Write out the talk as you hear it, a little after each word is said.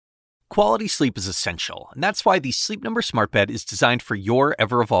Quality sleep is essential, and that's why the Sleep Number Smart Bed is designed for your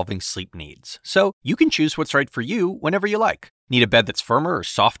ever-evolving sleep needs. So you can choose what's right for you whenever you like. Need a bed that's firmer or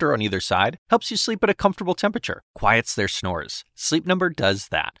softer on either side? Helps you sleep at a comfortable temperature. Quiets their snores. Sleep Number does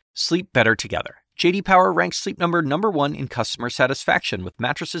that. Sleep better together. J.D. Power ranks Sleep Number #1 in customer satisfaction with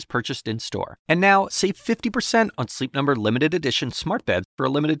mattresses purchased in-store. And now, save 50% on Sleep Number limited edition smart beds for a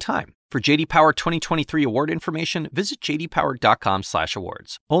limited time. For J.D. Power 2023 award information, visit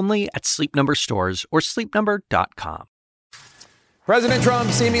jdpower.com/awards. Only at Sleep Number stores or sleepnumber.com. President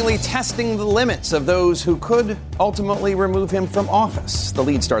Trump seemingly testing the limits of those who could ultimately remove him from office. The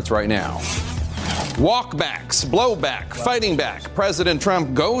lead starts right now. Walkbacks, blowback, fighting back. President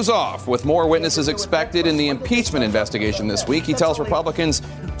Trump goes off with more witnesses expected in the impeachment investigation this week. He tells Republicans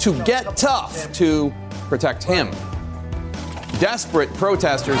to get tough to protect him. Desperate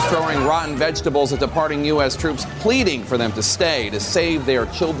protesters throwing rotten vegetables at departing U.S. troops, pleading for them to stay to save their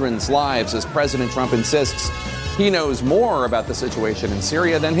children's lives as President Trump insists he knows more about the situation in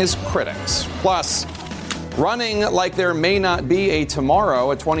Syria than his critics. Plus, running like there may not be a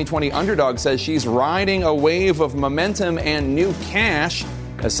tomorrow, a 2020 underdog says she's riding a wave of momentum and new cash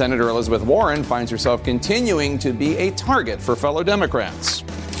as Senator Elizabeth Warren finds herself continuing to be a target for fellow Democrats.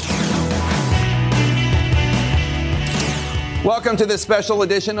 Welcome to this special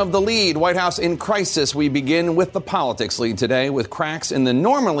edition of The Lead, White House in crisis. We begin with the politics lead today, with cracks in the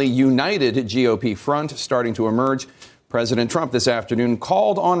normally united GOP front starting to emerge. President Trump this afternoon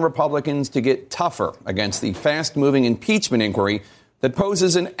called on Republicans to get tougher against the fast-moving impeachment inquiry that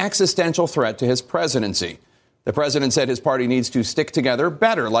poses an existential threat to his presidency. The president said his party needs to stick together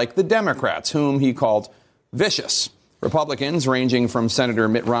better, like the Democrats, whom he called vicious. Republicans, ranging from Senator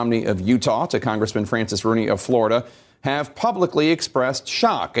Mitt Romney of Utah to Congressman Francis Rooney of Florida, have publicly expressed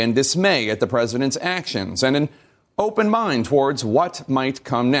shock and dismay at the president's actions and an open mind towards what might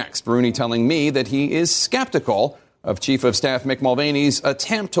come next. Rooney telling me that he is skeptical of Chief of Staff Mick Mulvaney's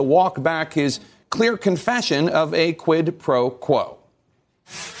attempt to walk back his clear confession of a quid pro quo.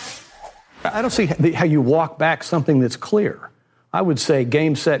 I don't see how you walk back something that's clear. I would say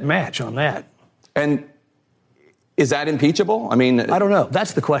game, set, match on that. And is that impeachable? I mean, I don't know.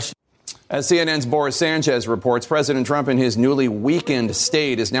 That's the question. As CNN's Boris Sanchez reports, President Trump in his newly weakened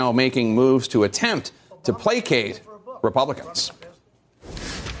state is now making moves to attempt to placate Republicans.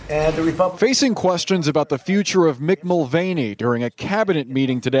 Facing questions about the future of Mick Mulvaney during a cabinet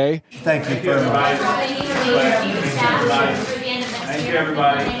meeting today. Thank you very much. Thank you,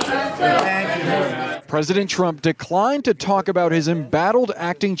 everybody. President Trump declined to talk about his embattled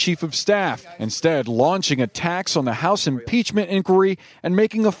acting chief of staff, instead launching attacks on the House impeachment inquiry and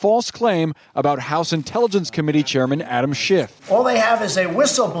making a false claim about House Intelligence Committee Chairman Adam Schiff. All they have is a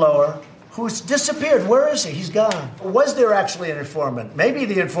whistleblower who's disappeared. Where is he? He's gone. Was there actually an informant? Maybe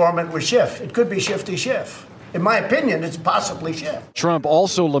the informant was Schiff. It could be Shifty Schiff. In my opinion, it's possibly Schiff. Trump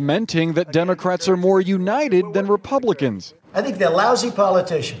also lamenting that Democrats are more united than Republicans. I think they're lousy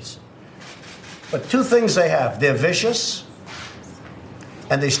politicians. But two things they have. They're vicious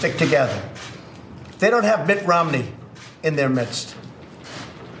and they stick together. They don't have Mitt Romney in their midst.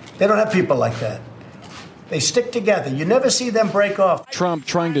 They don't have people like that. They stick together. You never see them break off. Trump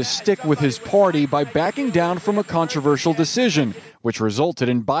trying to stick with his party by backing down from a controversial decision, which resulted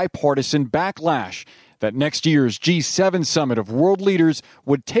in bipartisan backlash. That next year's G7 summit of world leaders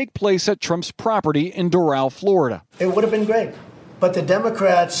would take place at Trump's property in Doral, Florida. It would have been great. But the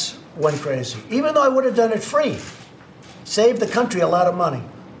Democrats went crazy. Even though I would have done it free, saved the country a lot of money.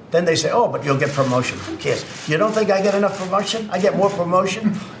 Then they say, oh, but you'll get promotion. Who cares? You don't think I get enough promotion? I get more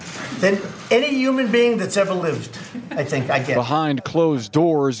promotion than any human being that's ever lived. I think I get. Behind closed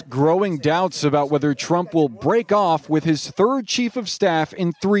doors, growing doubts about whether Trump will break off with his third chief of staff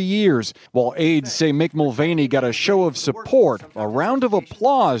in 3 years. While aides say Mick Mulvaney got a show of support, a round of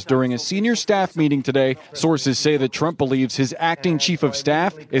applause during a senior staff meeting today, sources say that Trump believes his acting chief of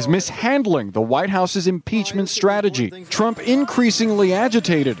staff is mishandling the White House's impeachment strategy. Trump increasingly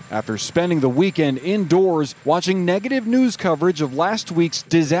agitated after spending the weekend indoors watching negative news coverage of last week's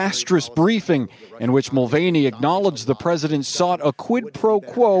disastrous briefing in which Mulvaney acknowledged the president sought a quid pro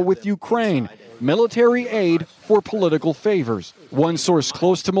quo with Ukraine, military aid for political favors. One source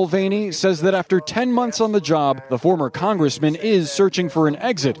close to Mulvaney says that after 10 months on the job, the former congressman is searching for an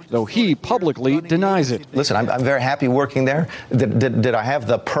exit, though he publicly denies it. Listen, I'm very happy working there. Did I have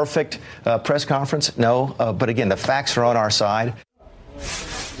the perfect press conference? No. But again, the facts are on our side.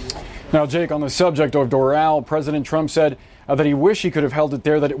 Now, Jake, on the subject of Doral, President Trump said that he wished he could have held it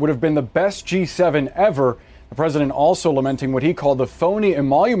there, that it would have been the best G7 ever. The president also lamenting what he called the phony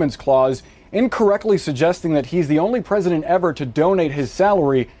emoluments clause, incorrectly suggesting that he's the only president ever to donate his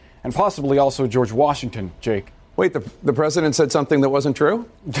salary and possibly also George Washington, Jake. Wait, the president said something that wasn't true?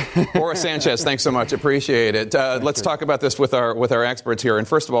 Boris Sanchez, thanks so much. Appreciate it. Let's talk about this with our experts here. And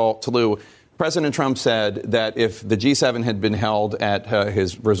first of all, Tolu, President Trump said that if the G7 had been held at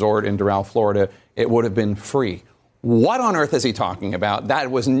his resort in Doral, Florida, it would have been free. What on earth is he talking about?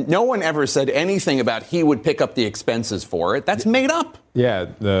 No one ever said anything about he would pick up the expenses for it. That's made up. Yeah,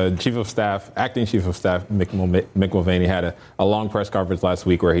 the acting chief of staff, Mick Mulvaney, had a long press conference last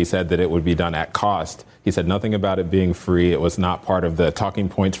week where he said that it would be done at cost. He said nothing about it being free. It was not part of the talking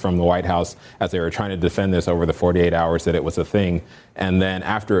points from the White House as they were trying to defend this over the 48 hours that it was a thing. And then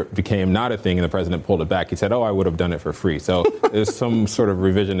after it became not a thing and the president pulled it back, he said, I would have done it for free. So there's some sort of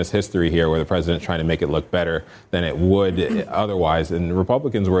revisionist history here where the president's trying to make it look better than it would otherwise. And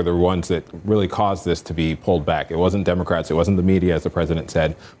Republicans were the ones that really caused this to be pulled back. It wasn't Democrats. It wasn't the media, as the president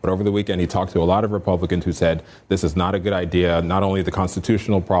said. But over the weekend, he talked to a lot of Republicans who said this is not a good idea. Not only the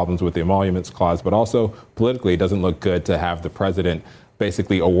constitutional problems with the emoluments clause, but also politically, it doesn't look good to have the president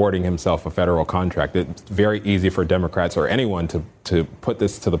basically awarding himself a federal contract. It's very easy for Democrats or anyone to put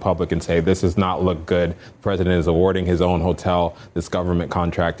this to the public and say this does not look good. The president is awarding his own hotel this government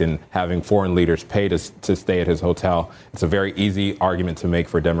contract and having foreign leaders pay to stay at his hotel. It's a very easy argument to make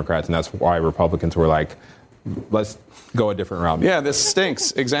for Democrats, and that's why Republicans were like, let's go a different route. Yeah, this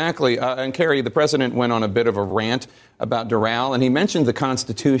stinks. Exactly. And Kerry, the president went on a bit of a rant about Doral, and he mentioned the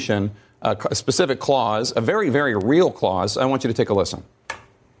Constitution, a specific clause, a very, very real clause. I want you to take a listen.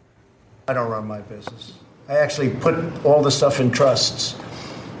 I don't run my business. I actually put all the stuff in trusts.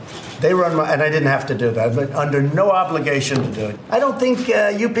 They run and I didn't have to do that, but under no obligation to do it. I don't think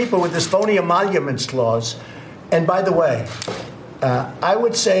you people with this phony emoluments clause, and by the way, I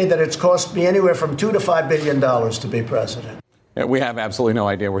would say that it's cost me anywhere from $2 to $5 billion to be president. Yeah, we have absolutely no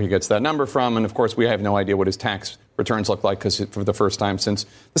idea where he gets that number from. And, of course, we have no idea what his tax returns look like because for the first time since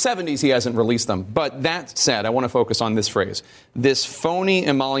the 70s, he hasn't released them. But that said, I want to focus on this phrase, this phony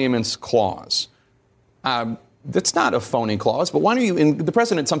emoluments clause. That's not a phony clause. But why don't you, the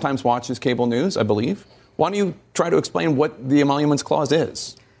president sometimes watches cable news, I believe. Why don't you try to explain what the emoluments clause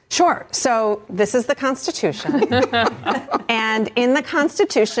is? Sure. So this is the Constitution. And in the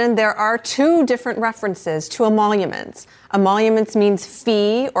Constitution, there are two different references to emoluments. Emoluments means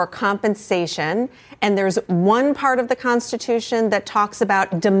fee or compensation. And there's one part of the Constitution that talks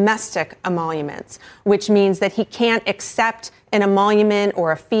about domestic emoluments, which means that he can't accept an emolument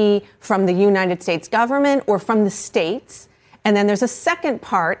or a fee from the United States government or from the states. And then there's a second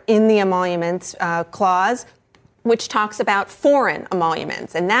part in the emoluments clause which talks about foreign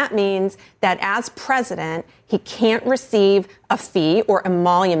emoluments. And that means that as president, he can't receive a fee or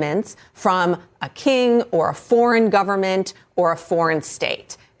emoluments from a king or a foreign government or a foreign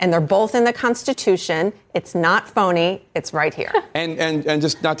state. And they're both in the Constitution. It's not phony. It's right here. And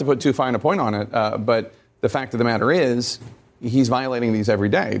just not to put too fine a point on it, but the fact of the matter is he's violating these every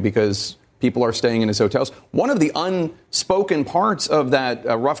day because people are staying in his hotels. One of the unspoken parts of that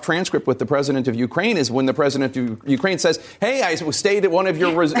rough transcript with the president of Ukraine is when the president of Ukraine says, hey, I stayed at one of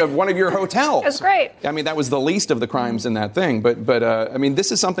your hotels. That's great. I mean, that was the least of the crimes in that thing. But I mean,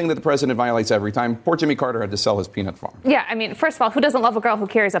 this is something that the president violates every time. Poor Jimmy Carter had to sell his peanut farm. Yeah, I mean, first of all, who doesn't love a girl who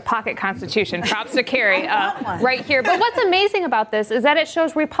carries a pocket constitution? Props to Kerry right here. But what's amazing about this is that it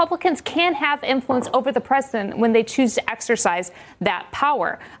shows Republicans can have influence over the president when they choose to exercise that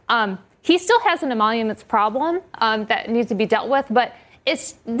power. He still has an emoluments problem that needs to be dealt with, but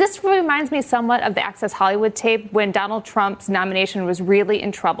this reminds me somewhat of the Access Hollywood tape when Donald Trump's nomination was really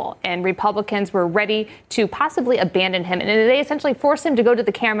in trouble and Republicans were ready to possibly abandon him. And they essentially forced him to go to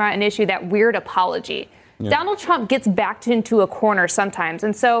the camera and issue that weird apology. Yeah. Donald Trump gets backed into a corner sometimes.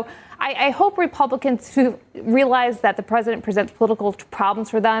 And so I hope Republicans who realize that the president presents political problems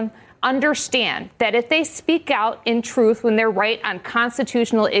for them understand that if they speak out in truth when they're right on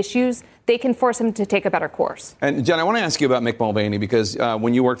constitutional issues, they can force him to take a better course. And, Jen, I want to ask you about Mick Mulvaney, because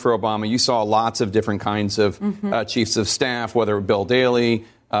when you worked for Obama, you saw lots of different kinds of chiefs of staff, whether Bill Daley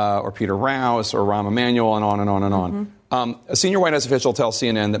or Peter Rouse or Rahm Emanuel and on and on and on. A senior White House official tells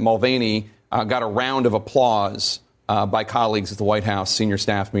CNN that Mulvaney got a round of applause by colleagues at the White House senior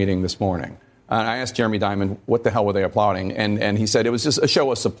staff meeting this morning. I asked Jeremy Diamond, what the hell were they applauding? And he said it was just a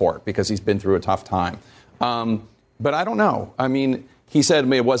show of support because he's been through a tough time. But I don't know. I mean, he said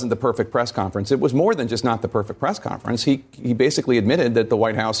it wasn't the perfect press conference. It was more than just not the perfect press conference. He basically admitted that the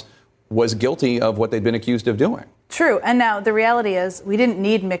White House was guilty of what they'd been accused of doing. True. And now the reality is we didn't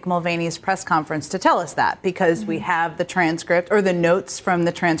need Mick Mulvaney's press conference to tell us that because we have the transcript or the notes from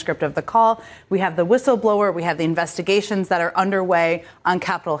the transcript of the call. We have the whistleblower. We have the investigations that are underway on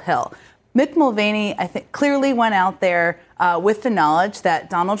Capitol Hill. Mick Mulvaney, I think, clearly went out there with the knowledge that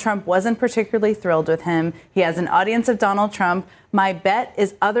Donald Trump wasn't particularly thrilled with him. He has an audience of Donald Trump. My bet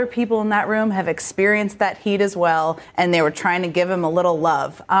is other people in that room have experienced that heat as well, and they were trying to give him a little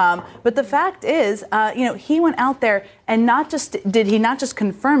love. But the fact is, he went out there and not just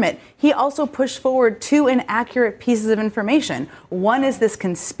confirm it, he also pushed forward 2 inaccurate pieces of information. One is this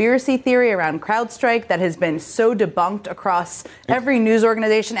conspiracy theory around CrowdStrike that has been so debunked across every news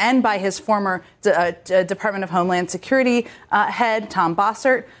organization and by his former Department of Homeland Security head, Tom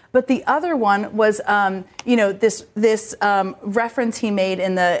Bossert. But the other one was, this reference he made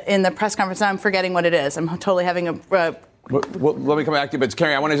in the press conference. Now I'm forgetting what it is. I'm totally having a. Well, let me come back to you, but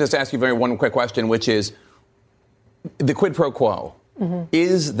Carrie, I want to just ask you one quick question, which is the quid pro quo. Mm-hmm.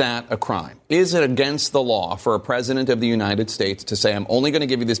 Is that a crime? Is it against the law for a president of the United States to say, I'm only going to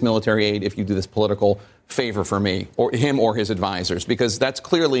give you this military aid if you do this political favor for me or him or his advisors? Because that's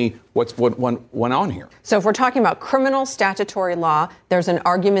clearly what went on here. So if we're talking about criminal statutory law, there's an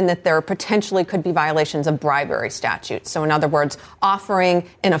argument that there potentially could be violations of bribery statutes. So in other words, offering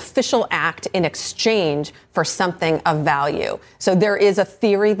an official act in exchange for something of value. So there is a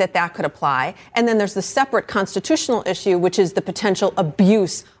theory that could apply. And then there's the separate constitutional issue, which is the potential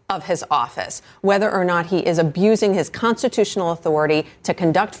abuse of his office, whether or not he is abusing his constitutional authority to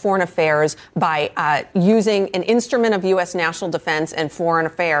conduct foreign affairs by using an instrument of U.S. national defense and foreign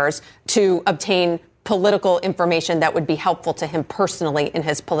affairs to obtain political information that would be helpful to him personally in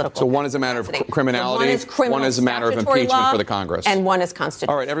his political. So one is a matter of criminality, one is a matter of impeachment for the Congress. And one is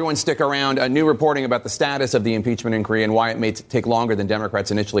constitutional. All right, everyone stick around. New reporting about the status of the impeachment inquiry and why it may take longer than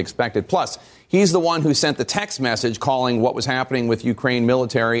Democrats initially expected. Plus, he's the one who sent the text message calling what was happening with Ukraine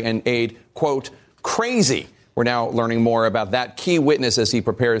military and aid, quote, crazy. We're now learning more about that key witness as he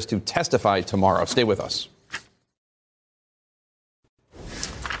prepares to testify tomorrow. Stay with us.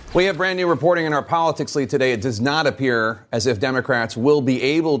 We have brand new reporting in our politics lead today. It does not appear as if Democrats will be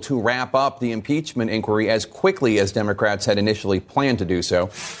able to wrap up the impeachment inquiry as quickly as Democrats had initially planned to do so.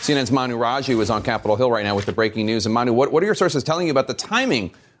 CNN's Manu Raju is on Capitol Hill right now with the breaking news. And Manu, what are your sources telling you about the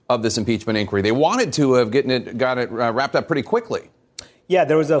timing of this impeachment inquiry? They wanted to have got it wrapped up pretty quickly. Yeah,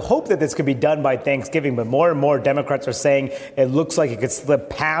 there was a hope that this could be done by Thanksgiving, but more and more Democrats are saying it looks like it could slip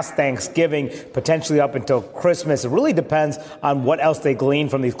past Thanksgiving, potentially up until Christmas. It really depends on what else they glean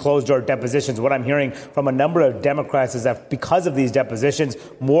from these closed-door depositions. What I'm hearing from a number of Democrats is that because of these depositions,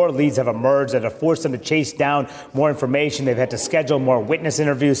 more leads have emerged that have forced them to chase down more information. They've had to schedule more witness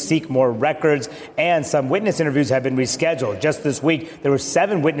interviews, seek more records, and some witness interviews have been rescheduled. Just this week, there were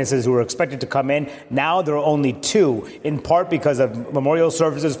 7 witnesses who were expected to come in. Now there are only 2, in part because of memorial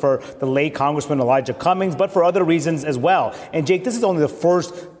services for the late Congressman Elijah Cummings, but for other reasons as well. And Jake, this is only the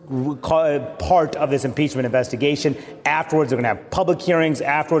first part of this impeachment investigation. Afterwards, they're going to have public hearings.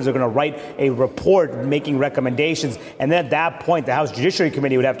 Afterwards, they're going to write a report making recommendations. And then at that point, the House Judiciary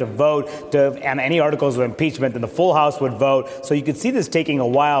Committee would have to vote on any articles of impeachment, and the full House would vote. So you could see this taking a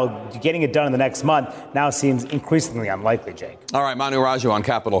while. Getting it done in the next month now seems increasingly unlikely, Jake. All right, Manu Raju on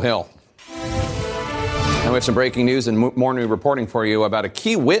Capitol Hill. And we have some breaking news and more new reporting for you about a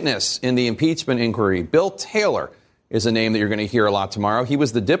key witness in the impeachment inquiry. Bill Taylor is a name that you're going to hear a lot tomorrow. He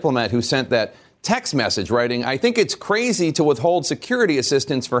was the diplomat who sent that text message writing, I think it's crazy to withhold security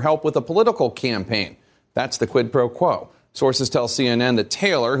assistance for help with a political campaign. That's the quid pro quo. Sources tell CNN that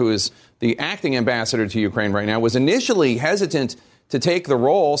Taylor, who is the acting ambassador to Ukraine right now, was initially hesitant to take the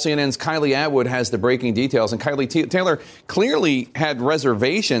role. CNN's Kylie Atwood has the breaking details. And Kylie, Taylor clearly had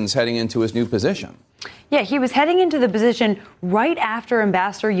reservations heading into his new position. Yeah, he was heading into the position right after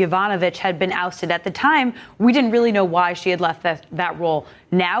Ambassador Yovanovitch had been ousted. At the time, we didn't really know why she had left that role.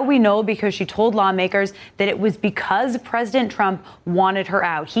 Now we know because she told lawmakers that it was because President Trump wanted her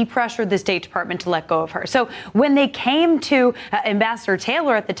out. He pressured the State Department to let go of her. So when they came to Ambassador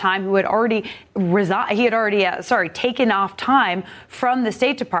Taylor at the time, who had already taken off time from the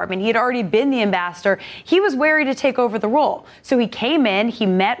State Department, he had already been the ambassador, he was wary to take over the role. So he came in, he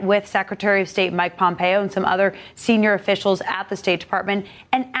met with Secretary of State Mike Pompeo and some other senior officials at the State Department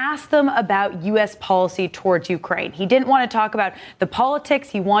and asked them about U.S. policy towards Ukraine. He didn't want to talk about the politics.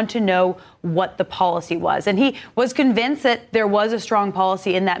 He wanted to know what the policy was. And he was convinced that there was a strong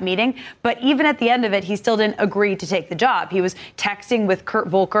policy in that meeting. But even at the end of it, he still didn't agree to take the job. He was texting with Kurt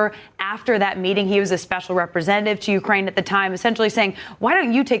Volker after that meeting, he was a special representative to Ukraine at the time, essentially saying, why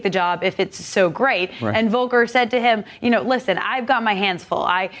don't you take the job if it's so great? Right. And Volker said to him, listen, I've got my hands full.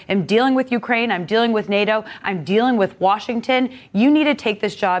 I am dealing with Ukraine. I'm dealing with NATO. I'm dealing with Washington. You need to take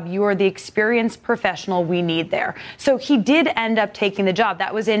this job. You are the experienced professional we need there. So he did end up taking the job.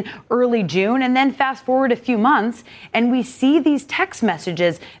 That was in early June. And then fast forward a few months, and we see these text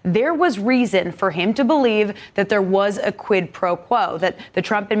messages. There was reason for him to believe that there was a quid pro quo, that the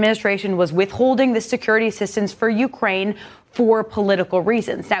Trump administration was withholding the security assistance for Ukraine for political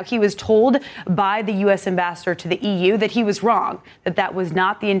reasons. Now, he was told by the U.S. ambassador to the EU that he was wrong, that that was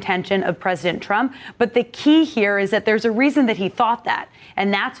not the intention of President Trump. But the key here is that there's a reason that he thought that.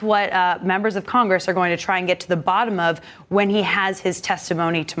 And that's what members of Congress are going to try and get to the bottom of when he has his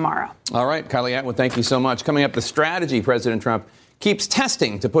testimony tomorrow. All right, Kylie Atwood, thank you so much. Coming up, the strategy President Trump keeps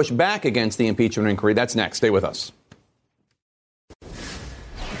testing to push back against the impeachment inquiry. That's next. Stay with us.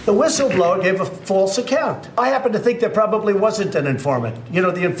 The whistleblower gave a false account. I happen to think there probably wasn't an informant.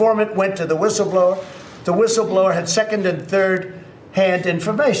 The informant went to the whistleblower. The whistleblower had second and third hand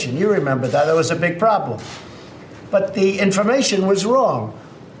information. You remember that. That was a big problem. But the information was wrong.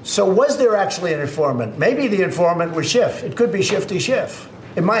 So was there actually an informant? Maybe the informant was Schiff. It could be Shifty Schiff.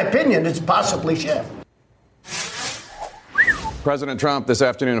 In my opinion, it's possibly Schiff. President Trump this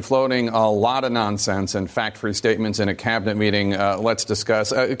afternoon floating a lot of nonsense and fact-free statements in a cabinet meeting. Let's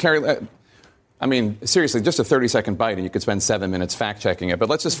discuss. Carrie, seriously, just a 30-second bite, and you could spend 7 minutes fact-checking it. But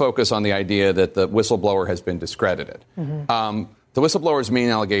let's just focus on the idea that the whistleblower has been discredited. Mm-hmm. The whistleblower's main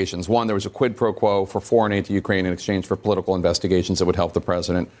allegations: one, there was a quid pro quo for foreign aid to Ukraine in exchange for political investigations that would help the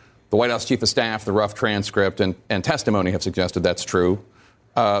president. The White House chief of staff, the rough transcript, and testimony have suggested that's true.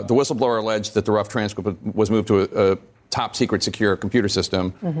 The whistleblower alleged that the rough transcript was moved to a top-secret secure computer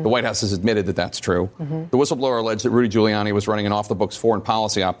system. Mm-hmm. The White House has admitted that that's true. Mm-hmm. The whistleblower alleged that Rudy Giuliani was running an off-the-books foreign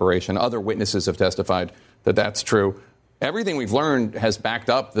policy operation. Other witnesses have testified that that's true. Everything we've learned has backed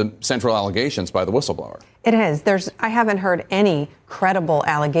up the central allegations by the whistleblower. It is. I haven't heard any credible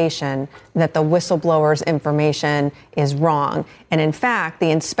allegation that the whistleblower's information is wrong. And in fact,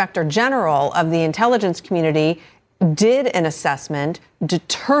 the Inspector General of the intelligence community did an assessment,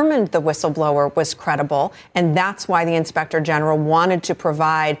 determined the whistleblower was credible, and that's why the Inspector General wanted to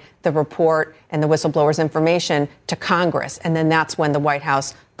provide the report and the whistleblower's information to Congress. And then that's when the White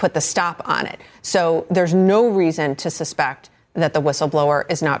House put the stop on it. So there's no reason to suspect that the whistleblower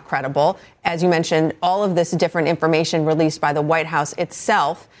is not credible. As you mentioned, all of this different information released by the White House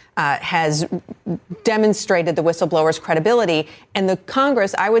itself has demonstrated the whistleblower's credibility. And the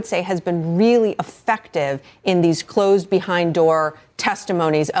Congress, I would say, has been really effective in these closed behind door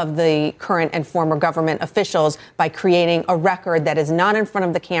testimonies of the current and former government officials by creating a record that is not in front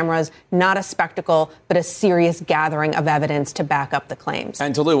of the cameras, not a spectacle, but a serious gathering of evidence to back up the claims.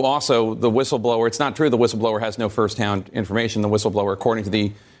 And to Lou, also, the whistleblower, it's not true the whistleblower has no first-hand information. The whistleblower, according to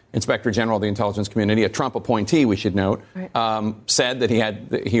the Inspector General of the intelligence community, a Trump appointee, we should note, right, said that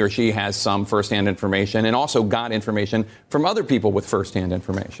he or she has some first-hand information and also got information from other people with first-hand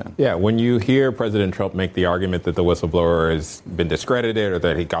information. Yeah, when you hear President Trump make the argument that the whistleblower has been discredited or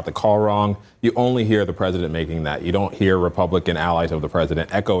that he got the call wrong, you only hear the president making that. You don't hear Republican allies of the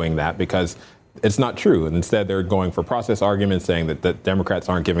president echoing that because it's not true. And instead, they're going for process arguments, saying that the Democrats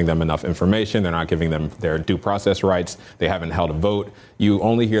aren't giving them enough information. They're not giving them their due process rights. They haven't held a vote. You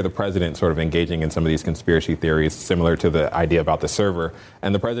only hear the president sort of engaging in some of these conspiracy theories, similar to the idea about the server.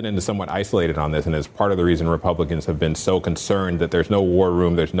 And the president is somewhat isolated on this, and is part of the reason Republicans have been so concerned that there's no war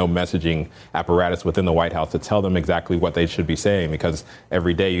room, there's no messaging apparatus within the White House to tell them exactly what they should be saying, because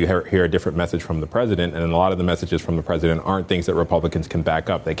every day you hear a different message from the president, and a lot of the messages from the president aren't things that Republicans can back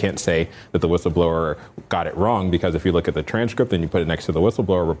up. They can't say that the whistleblower got it wrong, because if you look at the transcript and you put it next to the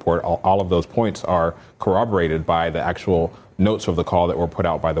whistleblower report, all of those points are corroborated by the actual notes of the call that were put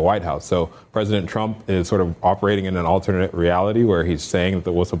out by the White House. So President Trump is sort of operating in an alternate reality where he's saying that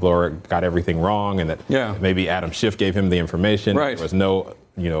the whistleblower got everything wrong and that maybe Adam Schiff gave him the information. Right. There was no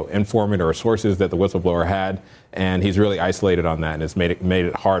informant or sources that the whistleblower had. And he's really isolated on that, and it's made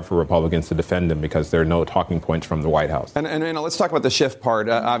it hard for Republicans to defend him because there are no talking points from the White House. And let's talk about the Schiff part.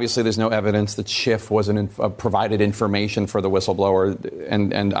 Obviously, there's no evidence that Schiff wasn't provided information for the whistleblower,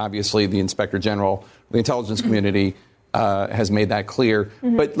 and obviously the Inspector General, the intelligence community, has made that clear.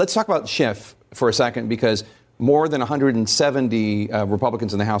 Mm-hmm. But let's talk about Schiff for a second, because more than 170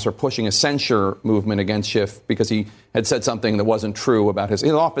 Republicans in the House are pushing a censure movement against Schiff because he had said something that wasn't true about his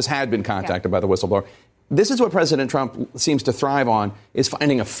office had been contacted by the whistleblower. This is what President Trump seems to thrive on, is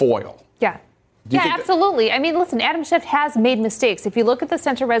finding a foil. Yeah. Yeah, absolutely. I mean, listen, Adam Schiff has made mistakes. If you look at the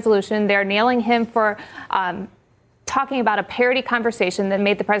censure resolution, they're nailing him for talking about a parody conversation that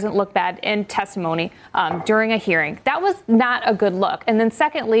made the president look bad in testimony during a hearing. That was not a good look. And then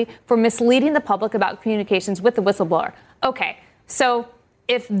secondly, for misleading the public about communications with the whistleblower. Okay, so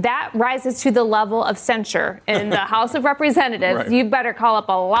if that rises to the level of censure in the House of Representatives, Right. you better call up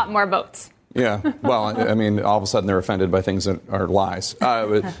a lot more votes. Yeah, well, I mean, all of a sudden they're offended by things that are lies.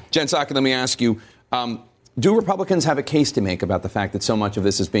 Jen Psaki, let me ask you, do Republicans have a case to make about the fact that so much of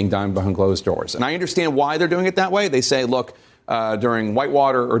this is being done behind closed doors? And I understand why they're doing it that way. They say, look, during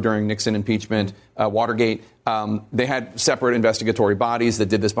Whitewater or during Nixon impeachment, Watergate, they had separate investigatory bodies that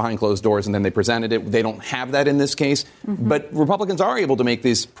did this behind closed doors, and then they presented it. They don't have that in this case. Mm-hmm. But Republicans are able to make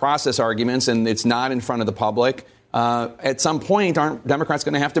these process arguments, and it's not in front of the public. At some point, aren't Democrats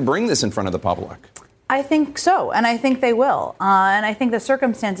going to have to bring this in front of the public? I think so, and I think they will. And I think the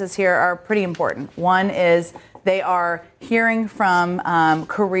circumstances here are pretty important. One is they are hearing from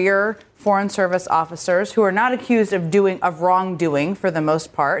career Foreign Service officers who are not accused of wrongdoing for the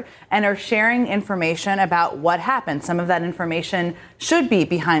most part, and are sharing information about what happened. Some of that information should be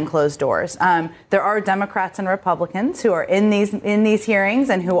behind closed doors. There are Democrats and Republicans who are in these hearings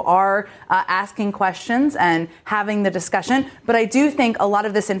and who are asking questions and having the discussion. But I do think a lot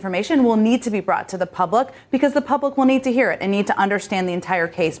of this information will need to be brought to the public because the public will need to hear it and need to understand the entire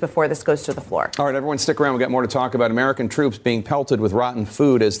case before this goes to the floor. All right, everyone stick around. We've got more to talk about. American troops being pelted with rotten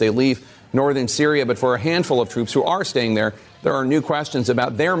food as they leave northern Syria. But for a handful of troops who are staying there, there are new questions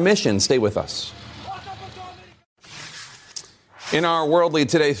about their mission. Stay with us. In our world lead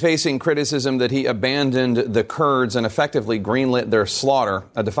today, facing criticism that he abandoned the Kurds and effectively greenlit their slaughter,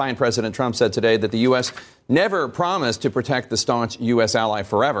 a defiant President Trump said today that the U.S. never promised to protect the staunch U.S. ally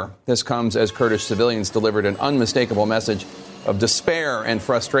forever. This comes as Kurdish civilians delivered an unmistakable message of despair and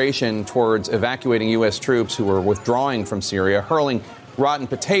frustration towards evacuating U.S. troops who were withdrawing from Syria, hurling rotten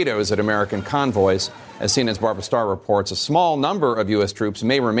potatoes at American convoys. As CNN's Barbara Starr reports, a small number of U.S. troops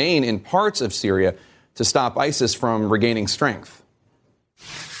may remain in parts of Syria to stop ISIS from regaining strength.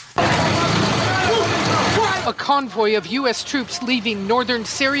 A convoy of U.S. troops leaving northern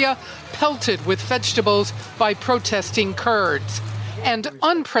Syria pelted with vegetables by protesting Kurds. And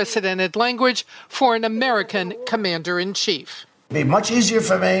unprecedented language for an American commander-in-chief. It'd be much easier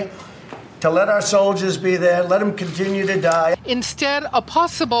for me to let our soldiers be there, let them continue to die. Instead, a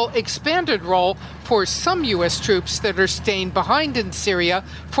possible expanded role for some U.S. troops that are staying behind in Syria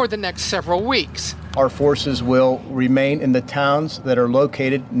for the next several weeks. Our forces will remain in the towns that are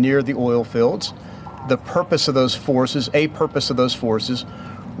located near the oil fields. The purpose of those forces,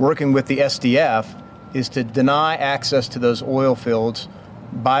 working with the SDF, is to deny access to those oil fields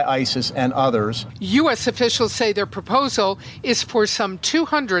by ISIS and others. U.S. officials say their proposal is for some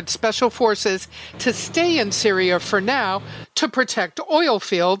 200 special forces to stay in Syria for now to protect oil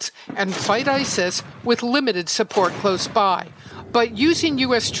fields and fight ISIS with limited support close by. But using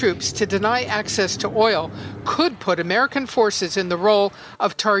U.S. troops to deny access to oil could put American forces in the role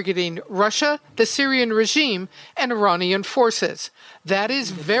of targeting Russia, the Syrian regime, and Iranian forces. That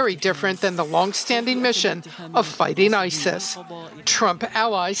is very different than the long-standing mission of fighting ISIS. Trump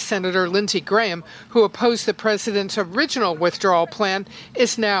ally Senator Lindsey Graham, who opposed the president's original withdrawal plan,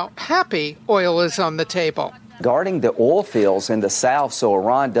 is now happy oil is on the table. Guarding the oil fields in the south so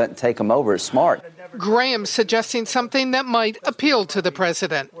Iran doesn't take them over is smart. Graham suggesting something that might appeal to the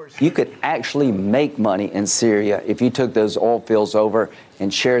president. You could actually make money in Syria if you took those oil fields over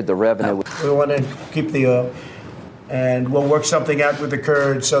and shared the revenue. We want to keep the oil, and we'll work something out with the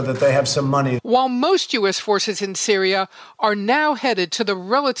Kurds so that they have some money. While most U.S. forces in Syria are now headed to the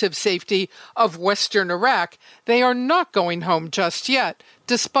relative safety of western Iraq, they are not going home just yet,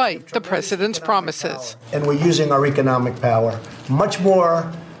 despite the president's promises. And we're using our economic power much more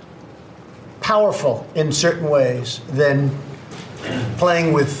powerful in certain ways than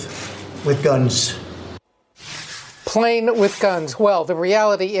playing with guns. Playing with guns. Well, the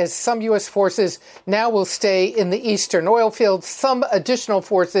reality is some U.S. forces now will stay in the eastern oil fields. Some additional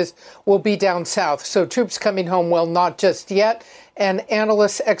forces will be down south. So troops coming home, well, not just yet. And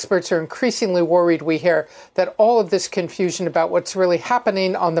analysts, experts are increasingly worried, we hear, that all of this confusion about what's really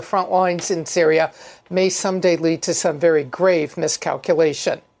happening on the front lines in Syria may someday lead to some very grave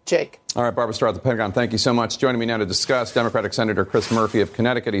miscalculation. Jake. All right, Barbara Starr at the Pentagon, thank you so much. Joining me now to discuss, Democratic Senator Chris Murphy of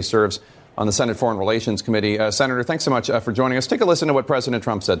Connecticut. He serves on the Senate Foreign Relations Committee. Senator, thanks so much for joining us. Take a listen to what President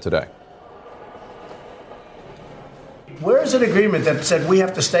Trump said today. Where is an agreement that said we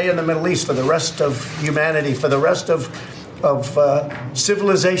have to stay in the Middle East for the rest of humanity, for the rest of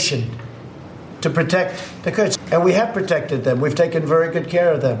civilization, to protect the Kurds? And we have protected them. We've taken very good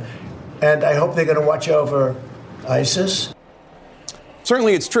care of them. And I hope they're going to watch over ISIS.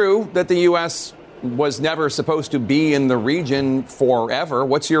 Certainly it's true that the U.S. was never supposed to be in the region forever.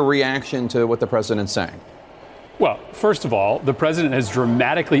 What's your reaction to what the president's saying? Well, first of all, the president has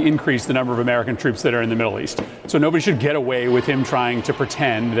dramatically increased the number of American troops that are in the Middle East. So nobody should get away with him trying to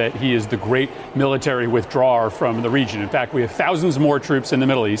pretend that he is the great military withdrawer from the region. In fact, we have thousands more troops in the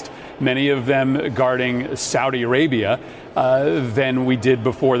Middle East, many of them guarding Saudi Arabia, than we did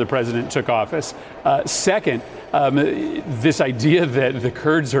before the president took office. Second, this idea that the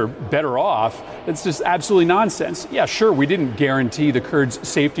Kurds are better off, it's just absolutely nonsense. Yeah, sure, we didn't guarantee the Kurds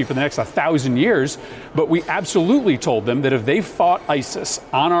safety for the next 1,000 years, but we absolutely told them that if they fought ISIS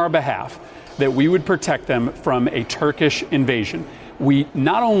on our behalf, that we would protect them from a Turkish invasion. We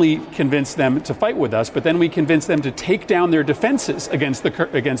not only convinced them to fight with us, but then we convinced them to take down their defenses against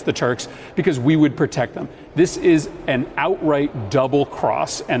the Turks because we would protect them. This is an outright double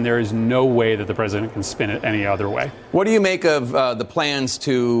cross, and there is no way that the president can spin it any other way. What do you make of the plans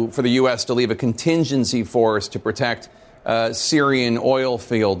for the U.S. to leave a contingency force to protect Syrian oil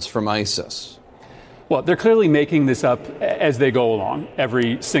fields from ISIS? Well, they're clearly making this up as they go along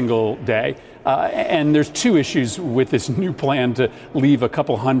every single day. And there's two issues with this new plan to leave a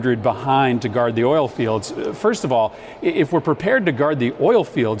couple hundred behind to guard the oil fields. First of all, if we're prepared to guard the oil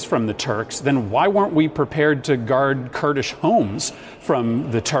fields from the Turks, then why weren't we prepared to guard Kurdish homes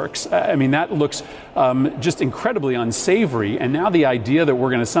from the Turks? I mean, that looks just incredibly unsavory. And now the idea that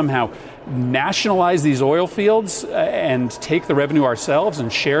we're going to somehow nationalize these oil fields and take the revenue ourselves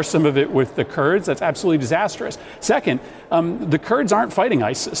and share some of it with the Kurds, that's absolutely disastrous. Second, the Kurds aren't fighting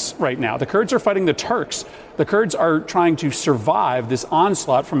ISIS right now. The Kurds are fighting the Turks. The Kurds are trying to survive this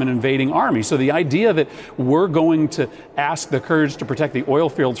onslaught from an invading army. So the idea that we're going to ask the Kurds to protect the oil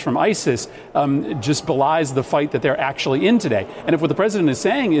fields from ISIS just belies the fight that they're actually in today. And if what the president is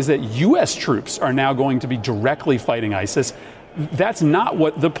saying is that U.S. troops are now going to be directly fighting ISIS, that's not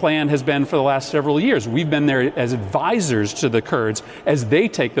what the plan has been for the last several years. We've been there as advisors to the Kurds as they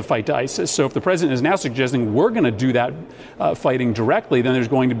take the fight to ISIS. So if the president is now suggesting we're going to do that fighting directly, then there's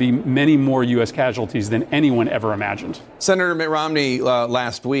going to be many more U.S. casualties than anyone ever imagined. Senator Mitt Romney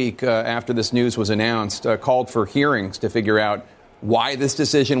last week, after this news was announced, called for hearings to figure out why this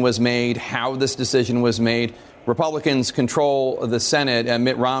decision was made, how this decision was made. Republicans control the Senate.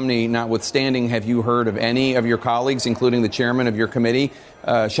 Mitt Romney, notwithstanding, have you heard of any of your colleagues, including the chairman of your committee,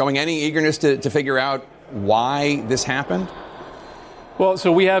 showing any eagerness to figure out why this happened? Well,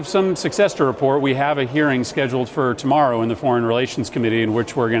 so we have some success to report. We have a hearing scheduled for tomorrow in the Foreign Relations Committee in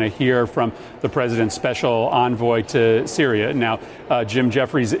which we're going to hear from the president's special envoy to Syria. Now, Jim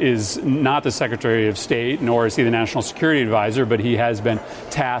Jeffries is not the Secretary of State, nor is he the National Security Advisor, but he has been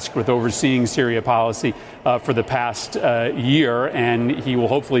tasked with overseeing Syria policy for the past year, and he will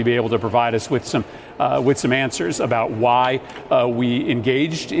hopefully be able to provide us with some answers about why we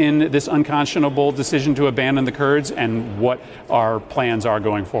engaged in this unconscionable decision to abandon the Kurds and what our plans are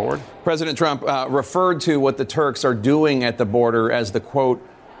going forward. President Trump referred to what the Turks are doing at the border as the, quote,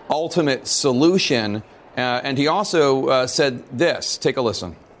 ultimate solution. And he also said this. Take a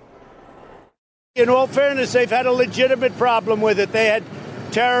listen. In all fairness, they've had a legitimate problem with it. They had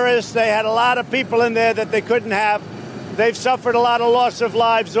terrorists. They had a lot of people in there that they couldn't have. They've suffered a lot of loss of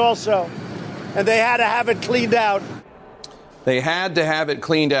lives also. And they had to have it cleaned out. They had to have it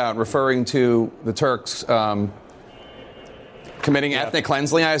cleaned out, referring to the Turks committing ethnic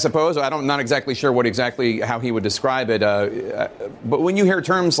cleansing, I suppose. I'm not exactly sure how he would describe it. But when you hear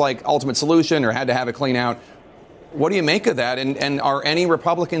terms like ultimate solution or had to have it cleaned out, what do you make of that? And are any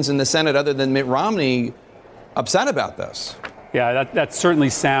Republicans in the Senate other than Mitt Romney upset about this? Yeah, that certainly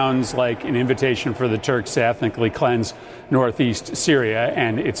sounds like an invitation for the Turks to ethnically cleanse northeast Syria,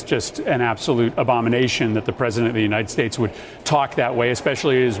 and it's just an absolute abomination that the president of the United States would talk that way,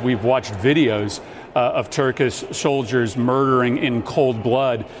 especially as we've watched videos of Turkish soldiers murdering in cold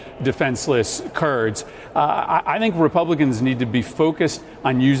blood defenseless Kurds. I think Republicans need to be focused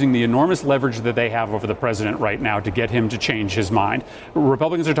on using the enormous leverage that they have over the president right now to get him to change his mind.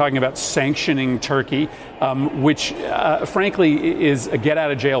 Republicans are talking about sanctioning Turkey, which frankly is a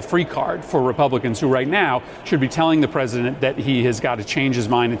get-out-of-jail-free card for Republicans who right now should be telling the president that he has got to change his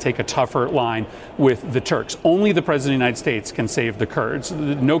mind and take a tougher line with the Turks. Only the president of the United States can save the Kurds.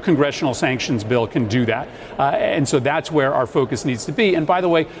 No congressional sanctions bill can do that. And so that's where our focus needs to be. And by the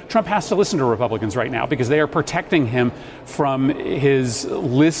way, Trump has to listen to Republicans right now because they are protecting him from his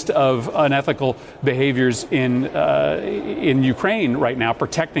list of unethical behaviors in Ukraine right now,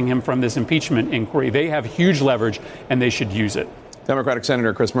 protecting him from this impeachment inquiry. They have huge leverage and they should use it. Democratic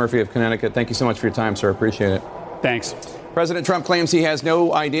Senator Chris Murphy of Connecticut, thank you so much for your time, sir. Appreciate it. Thanks. President Trump claims he has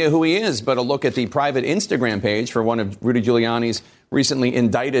no idea who he is, but a look at the private Instagram page for one of Rudy Giuliani's recently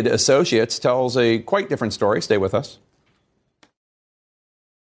indicted associates tells a quite different story. Stay with us.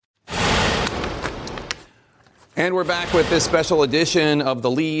 And we're back with this special edition of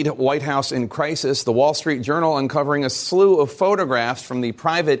The Lead, White House in Crisis. The Wall Street Journal uncovering a slew of photographs from the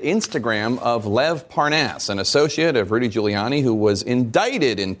private Instagram of Lev Parnas, an associate of Rudy Giuliani who was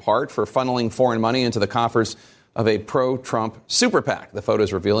indicted in part for funneling foreign money into the coffers of a pro-Trump super PAC. The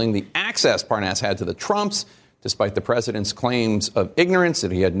photos revealing the access Parnas had to the Trumps, despite the president's claims of ignorance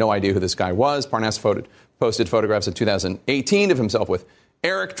that he had no idea who this guy was. Parnas posted photographs in 2018 of himself with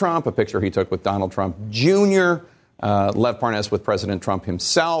Eric Trump, a picture he took with Donald Trump Jr., Lev Parnas with President Trump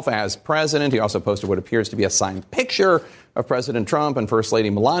himself as president. He also posted what appears to be a signed picture of President Trump and First Lady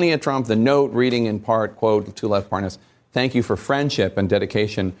Melania Trump. The note reading in part, quote, to Lev Parnas, "Thank you for friendship and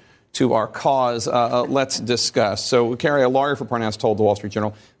dedication to our cause." Let's discuss. So, Carrie, a lawyer for Parnas told the Wall Street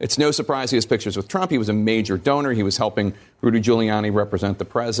Journal, it's no surprise he has pictures with Trump. He was a major donor. He was helping Rudy Giuliani represent the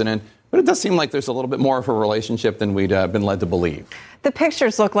president. But it does seem like there's a little bit more of a relationship than we'd been led to believe. The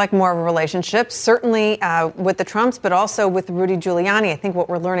pictures look like more of a relationship, certainly with the Trumps, but also with Rudy Giuliani. I think what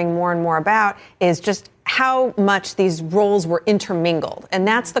we're learning more and more about is just how much these roles were intermingled. And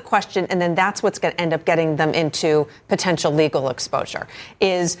that's the question. And then that's what's going to end up getting them into potential legal exposure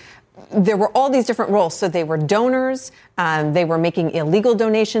is there were all these different roles. So they were donors. They were making illegal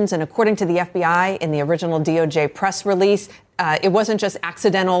donations. And according to the FBI in the original DOJ press release, it wasn't just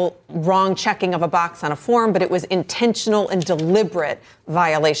accidental wrong checking of a box on a form, but it was intentional and deliberate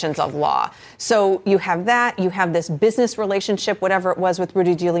violations of law. So you have that. You have this business relationship, whatever it was with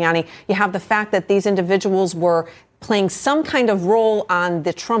Rudy Giuliani. You have the fact that these individuals were playing some kind of role on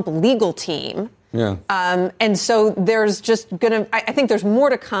the Trump legal team. Yeah. And so there's just going to, I think there's more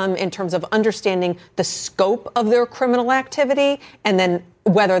to come in terms of understanding the scope of their criminal activity and then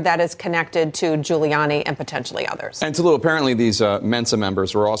whether that is connected to Giuliani and potentially others. And Tulu, apparently these Mensa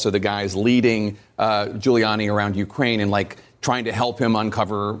members were also the guys leading Giuliani around Ukraine and trying to help him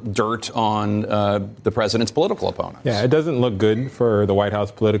uncover dirt on the president's political opponents. Yeah, it doesn't look good for the White House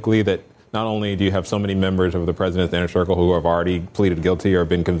politically that not only do you have so many members of the president's inner circle who have already pleaded guilty or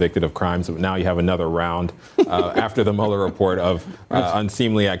been convicted of crimes, but now you have another round after the Mueller report of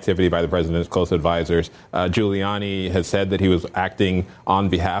unseemly activity by the president's close advisors. Giuliani has said that he was acting on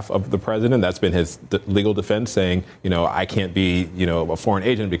behalf of the president. That's been his legal defense, saying, I can't be, a foreign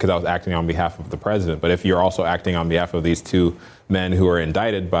agent because I was acting on behalf of the president. But if you're also acting on behalf of these two men who are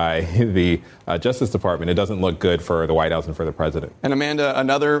indicted by the Justice Department, it doesn't look good for the White House and for the president. And Amanda,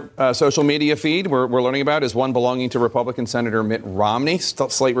 another social media feed we're learning about is one belonging to Republican Senator Mitt Romney.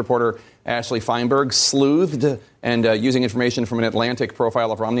 Slate reporter Ashley Feinberg sleuthed and using information from an Atlantic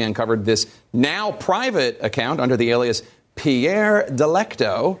profile of Romney uncovered this now private account under the alias Pierre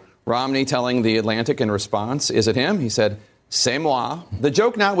Delecto. Romney telling the Atlantic in response, is it him? He said, c'est moi. The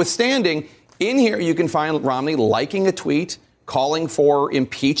joke notwithstanding, in here you can find Romney liking a tweet calling for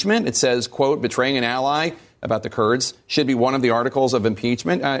impeachment. It says, quote, betraying an ally about the Kurds should be one of the articles of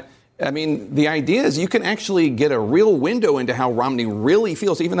impeachment. The idea is you can actually get a real window into how Romney really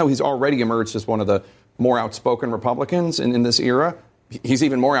feels, even though he's already emerged as one of the more outspoken Republicans in this era. He's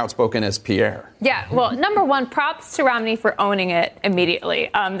even more outspoken as Pierre. Yeah, well, number one, props to Romney for owning it immediately.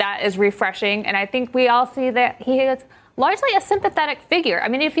 That is refreshing. And I think we all see that he is largely a sympathetic figure. I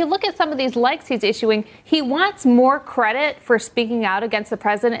mean, if you look at some of these likes he's issuing, he wants more credit for speaking out against the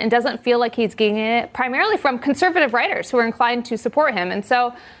president and doesn't feel like he's getting it primarily from conservative writers who are inclined to support him. And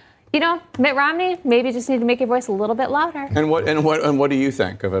so, Mitt Romney, maybe just need to make your voice a little bit louder. And what do you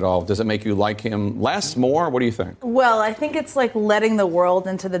think of it all? Does it make you like him less, more? What do you think? Well, I think it's like letting the world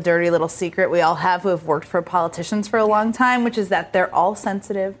into the dirty little secret we all have who have worked for politicians for a long time, which is that they're all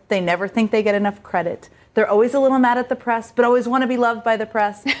sensitive. They never think they get enough credit. They're always a little mad at the press, but always want to be loved by the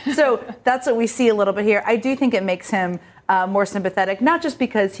press. So that's what we see a little bit here. I do think it makes him more sympathetic, not just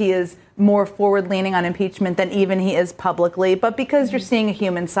because he is more forward-leaning on impeachment than even he is publicly, but because you're seeing a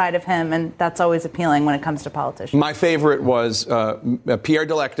human side of him, and that's always appealing when it comes to politicians. My favorite was Pierre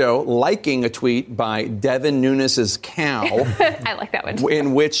Delecto liking a tweet by Devin Nunes's cow. I like that one.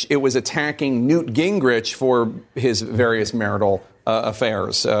 In which it was attacking Newt Gingrich for his various marital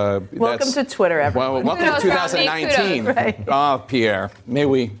affairs. Welcome to Twitter, everyone. Well, welcome to 2019. Right. Pierre. May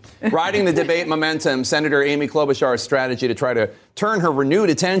we. Riding the debate momentum, Senator Amy Klobuchar's strategy to try to turn her renewed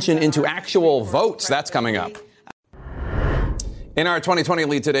attention into actual votes. That's coming up. In our 2020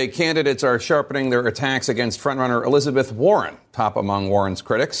 lead today, candidates are sharpening their attacks against frontrunner Elizabeth Warren. Top among Warren's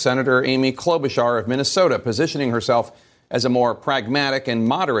critics, Senator Amy Klobuchar of Minnesota, positioning herself as a more pragmatic and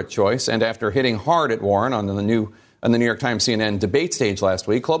moderate choice. And after hitting hard at Warren on the new On the New York Times CNN debate stage last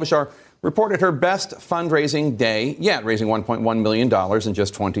week, Klobuchar reported her best fundraising day yet, raising $1.1 million in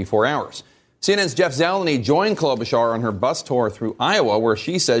just 24 hours. CNN's Jeff Zeleny joined Klobuchar on her bus tour through Iowa, where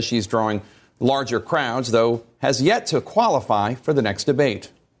she says she's drawing larger crowds, though has yet to qualify for the next debate.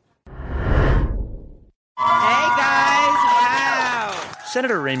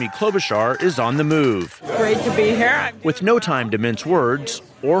 Senator Amy Klobuchar is on the move. Great to be here. With no time to mince words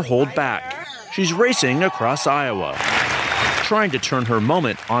or hold back. She's racing across Iowa, trying to turn her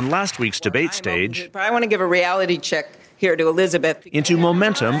moment on last week's debate stage But I want to give a reality check here to Elizabeth into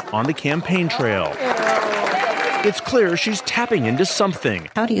momentum on the campaign trail. It's clear she's tapping into something.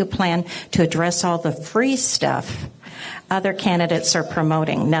 How do you plan to address all the free stuff other candidates are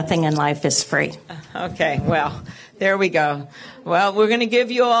promoting? Nothing in life is free. Okay, well, there we go. Well, we're going to give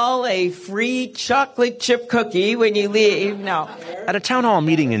you all a free chocolate chip cookie when you leave. No. At a town hall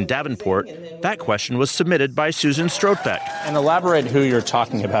meeting in Davenport, that question was submitted by Susan Stroutbeck. And elaborate who you're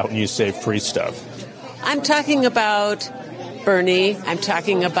talking about when you say free stuff. I'm talking about Bernie. I'm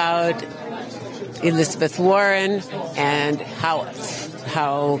talking about Elizabeth Warren and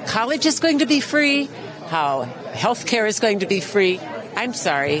how college is going to be free, how health care is going to be free. I'm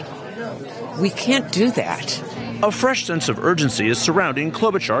sorry. We can't do that. A fresh sense of urgency is surrounding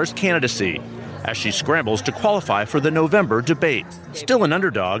Klobuchar's candidacy as she scrambles to qualify for the November debate. Still an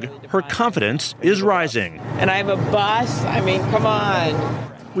underdog, her confidence is rising. And I have a bus. I mean, come on.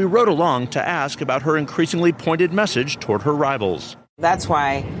 We rode along to ask about her increasingly pointed message toward her rivals. That's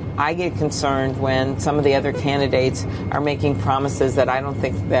why I get concerned when some of the other candidates are making promises that I don't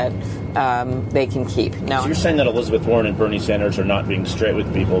think that they can keep. No. So you're saying that Elizabeth Warren and Bernie Sanders are not being straight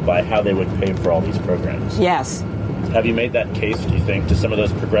with people by how they would pay for all these programs? Yes. Have you made that case, do you think, to some of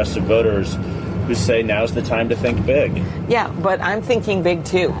those progressive voters who say now's the time to think big? Yeah, but I'm thinking big,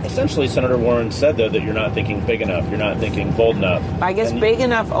 too. Essentially, Senator Warren said, though, that you're not thinking big enough. You're not thinking bold enough. I guess big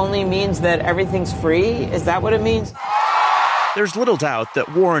enough only means that everything's free. Is that what it means? There's little doubt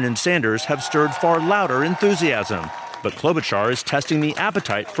that Warren and Sanders have stirred far louder enthusiasm. But Klobuchar is testing the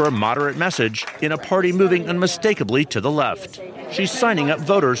appetite for a moderate message in a party moving unmistakably to the left. She's signing up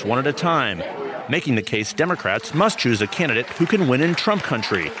voters one at a time, making the case Democrats must choose a candidate who can win in Trump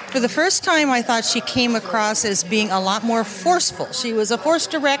country. For the first time, I thought she came across as being a lot more forceful. She was a force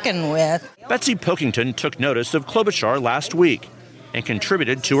to reckon with. Betsy Pilkington took notice of Klobuchar last week and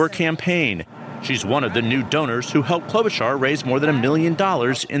contributed to her campaign. She's one of the new donors who helped Klobuchar raise more than $1 million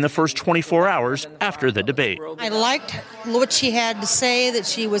in the first 24 hours after the debate. I liked what she had to say, that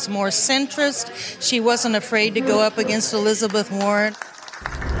she was more centrist. She wasn't afraid to go up against Elizabeth Warren.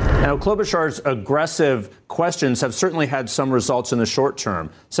 Now, Klobuchar's aggressive questions have certainly had some results in the short term.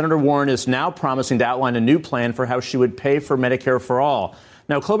 Senator Warren is now promising to outline a new plan for how she would pay for Medicare for all.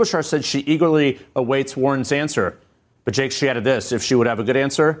 Now, Klobuchar said she eagerly awaits Warren's answer. But, Jake, she added this. If she would have a good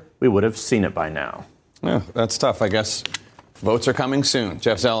answer, we would have seen it by now. Yeah, that's tough. I guess votes are coming soon.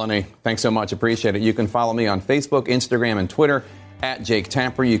 Jeff Zeleny, thanks so much. Appreciate it. You can follow me on Facebook, Instagram, and Twitter at Jake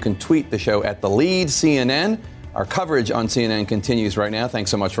Tapper. You can tweet the show at The Lead CNN. Our coverage on CNN continues right now.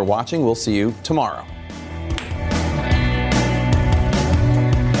 Thanks so much for watching. We'll see you tomorrow.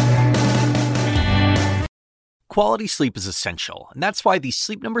 Quality sleep is essential, and that's why the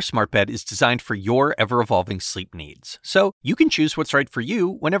Sleep Number Smart Bed is designed for your ever-evolving sleep needs. So you can choose what's right for you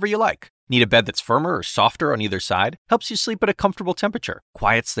whenever you like. Need a bed that's firmer or softer on either side? Helps you sleep at a comfortable temperature.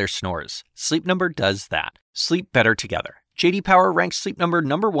 Quiets their snores. Sleep Number does that. Sleep better together. J.D. Power ranks Sleep Number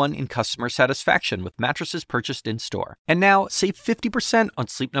 #1 in customer satisfaction with mattresses purchased in-store. And now, save 50% on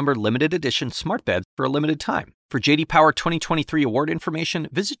Sleep Number limited edition smart beds for a limited time. For J.D. Power 2023 award information,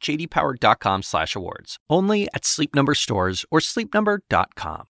 visit jdpower.com/awards. Only at Sleep Number stores or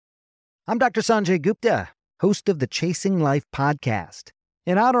sleepnumber.com. I'm Dr. Sanjay Gupta, host of the Chasing Life podcast.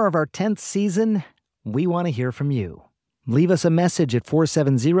 In honor of our 10th season, we want to hear from you. Leave us a message at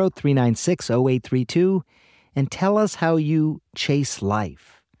 470-396-0832 and tell us how you chase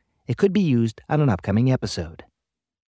life. It could be used on an upcoming episode.